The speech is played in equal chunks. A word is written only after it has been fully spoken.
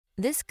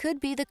This could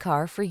be the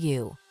car for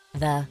you.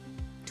 The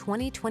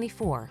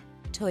 2024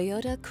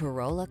 Toyota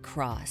Corolla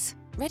Cross.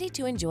 Ready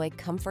to enjoy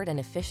comfort and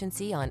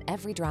efficiency on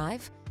every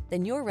drive?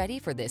 Then you're ready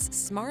for this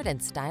smart and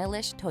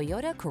stylish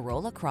Toyota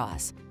Corolla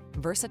Cross.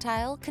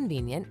 Versatile,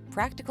 convenient,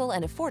 practical,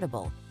 and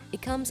affordable,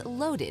 it comes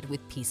loaded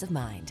with peace of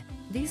mind.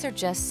 These are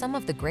just some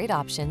of the great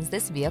options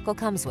this vehicle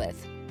comes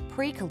with: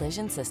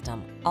 pre-collision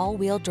system,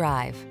 all-wheel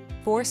drive,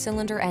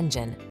 4-cylinder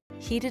engine,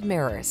 heated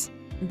mirrors,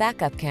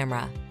 backup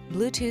camera,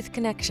 Bluetooth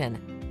connection,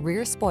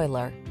 rear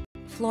spoiler,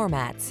 floor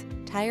mats,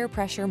 tire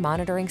pressure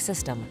monitoring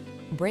system,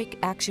 brake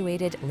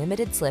actuated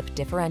limited slip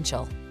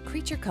differential.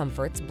 Creature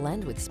comforts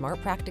blend with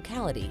smart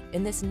practicality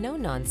in this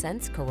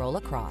no-nonsense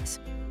Corolla Cross.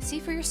 See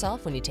for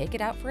yourself when you take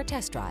it out for a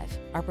test drive.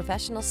 Our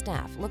professional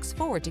staff looks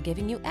forward to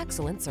giving you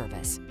excellent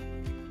service.